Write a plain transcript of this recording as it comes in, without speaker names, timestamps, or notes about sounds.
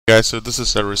Guys, so this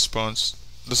is a response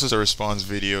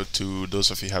video to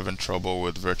those of you having trouble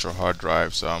with virtual hard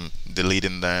drives,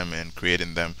 deleting them and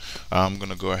creating them. I'm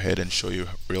gonna go ahead and show you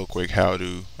real quick how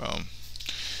to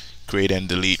create and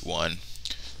delete one.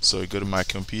 So you go to my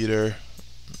computer,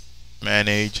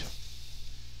 manage,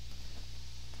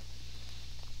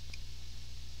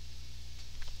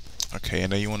 okay,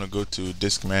 and then you want to go to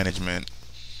disk management.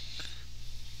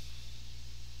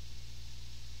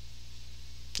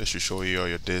 This should show you all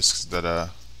your disks that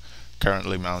are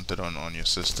currently mounted on your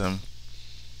system.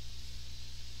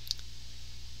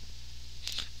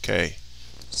 Okay,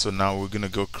 so now we're gonna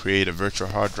go create a virtual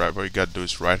hard drive. All you gotta do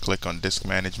is right click on disk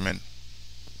management.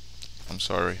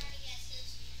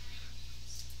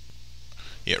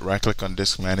 Right click on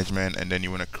disk management, and then you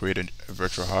want to create a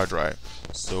virtual hard drive.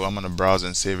 So I'm gonna browse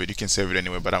and save it. You can save it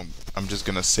anywhere, but I'm just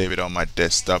gonna save it on my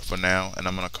desktop for now, and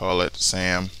I'm gonna call it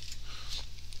Sam,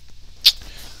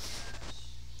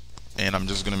 and I'm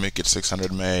just gonna make it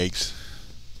 600 megs,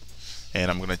 and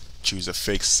I'm gonna choose a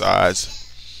fixed size.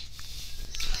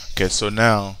 Okay, so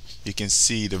now you can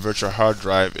see the virtual hard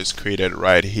drive is created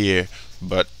right here,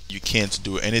 but you can't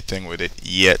do anything with it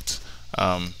yet.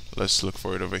 Let's look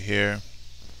for it over here.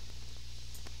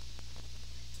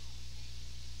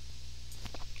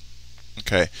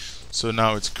 Okay, so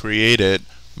now it's created,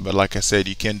 but like I said,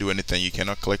 you can't do anything. You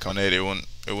cannot click on it. It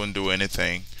won't do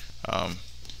anything.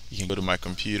 You can go to my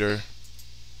computer,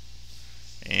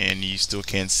 and you still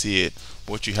can't see it.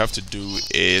 What you have to do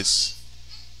is,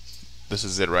 this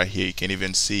is it right here. You can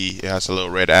even see it has a little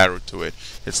red arrow to it.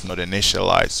 It's not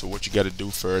initialized. So what you got to do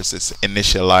first is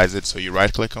initialize it. So you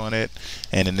right click on it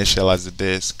and initialize the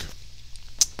disk.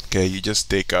 Okay, you just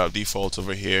take defaults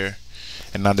over here,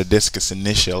 and now the disk is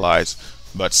initialized,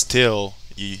 but still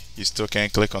you still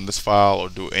can't click on this file or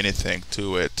do anything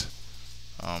to it.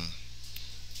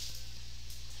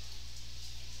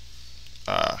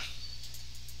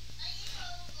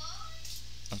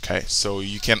 Okay, so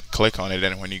you can't click on it,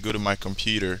 and when you go to my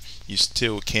computer, you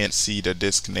still can't see the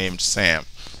disk named Sam.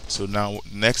 So now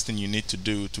next thing you need to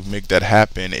do to make that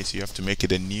happen is you have to make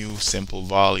it a new simple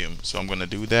volume. So I'm going to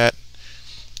do that,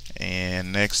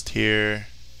 and next here,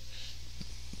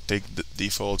 take the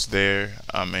defaults there,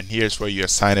 and here's where you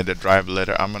assign it a drive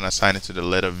letter. I'm going to assign it to the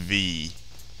letter V,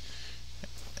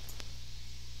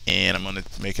 and I'm going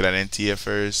to make it an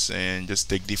NTFS and just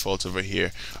take defaults over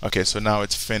here. Okay, so now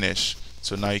it's finished.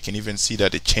 So now you can even see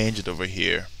that it changed over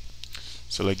here.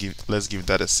 So let's give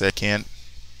that a second.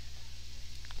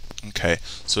 Okay,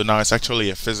 so now it's actually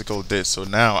a physical disk. So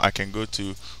now I can go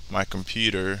to my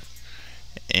computer,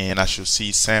 and I should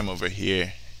see Sam over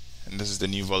here, and this is the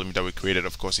new volume that we created.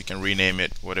 Of course, you can rename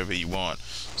it whatever you want.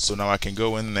 So now I can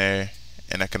go in there,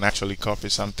 and I can actually copy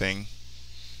something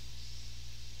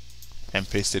and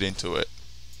paste it into it.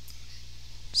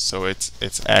 So it's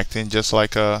acting just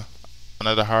like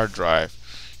another hard drive.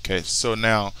 Okay, so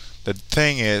now the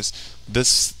thing is,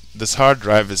 this hard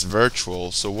drive is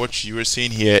virtual, so what you are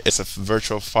seeing here is a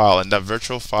virtual file, and that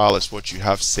virtual file is what you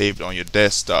have saved on your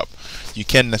desktop. You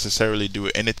can't necessarily do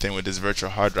anything with this virtual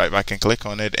hard drive. I can click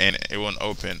on it and it won't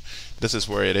open. This is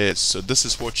where it is. So this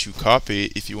is what you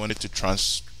copy if you wanted to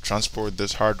transport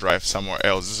this hard drive somewhere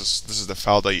else. This is the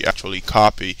file that you actually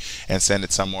copy and send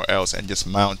it somewhere else and just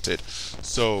mount it.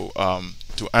 So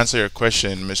to answer your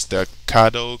question, Mr.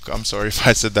 Kadok, I'm sorry if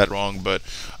I said that wrong, but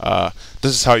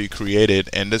this is how you create it.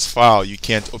 And this file, you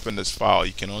can't open this file.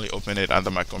 You can only open it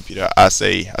under my computer as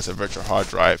a virtual hard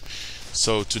drive.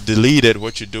 So to delete it,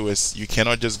 what you do is you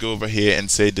cannot just go over here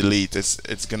and say delete.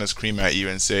 It's gonna scream at you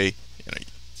and say,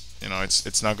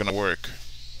 it's not gonna work.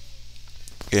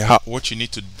 Okay, what you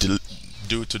need to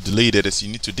do to delete it is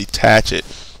you need to detach it.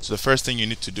 So the first thing you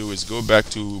need to do is go back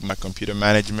to my computer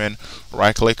management,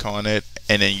 right click on it,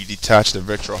 and then you detach the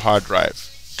virtual hard drive.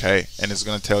 Okay, and it's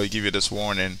going to give you this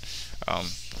warning.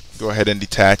 Go ahead and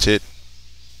detach it,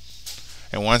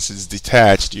 and once it's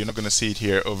detached, you're not going to see it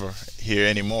here over here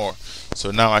anymore.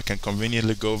 So now I can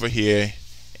conveniently go over here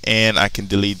and I can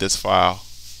delete this file,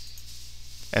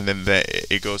 and then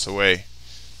it goes away.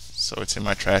 So it's in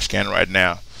my trash can right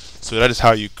now. So that is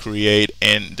how you create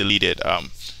and delete it.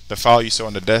 The file you saw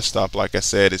on the desktop, like I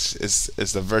said, is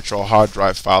the virtual hard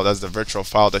drive file. That's the virtual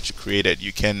file that you created.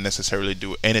 You can't necessarily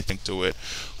do anything to it,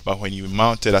 but when you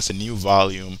mount it as a new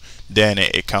volume, then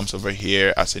it comes over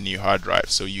here as a new hard drive.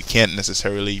 So you can't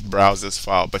necessarily browse this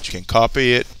file, but you can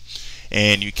copy it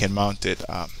and you can mount it.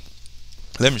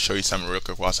 Let me show you something real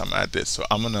quick whilst I'm at this. So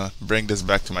I'm gonna bring this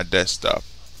back to my desktop,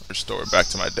 restore it back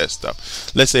to my desktop.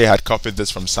 Let's say I had copied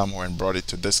this from somewhere and brought it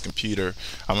to this computer.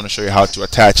 I'm going to show you how to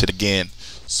attach it again.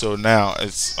 So now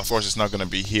of course it's not going to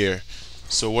be here.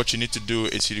 So what you need to do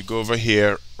is you go over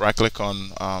here, right click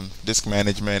on disk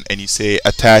management, and you say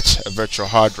attach a virtual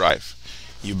hard drive.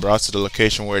 You browse to the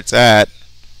location where it's at,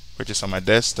 which is on my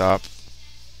desktop,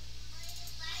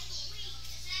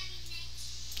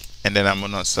 and then I'm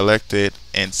gonna select it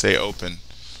and say open.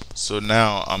 So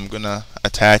now I'm gonna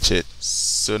attach it.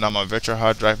 So now my virtual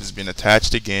hard drive has been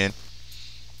attached again,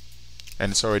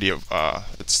 and it's already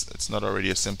it's not already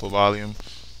a simple volume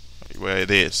where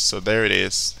it is. So there it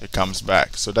is, it comes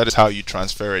back. So that is how you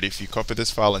transfer it. If you copy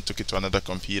this file and took it to another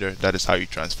computer, that is how you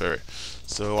transfer it.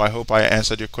 So I hope I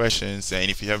answered your questions, and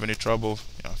if you have any trouble,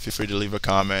 feel free to leave a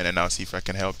comment and I'll see if I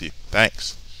can help you.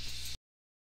 Thanks.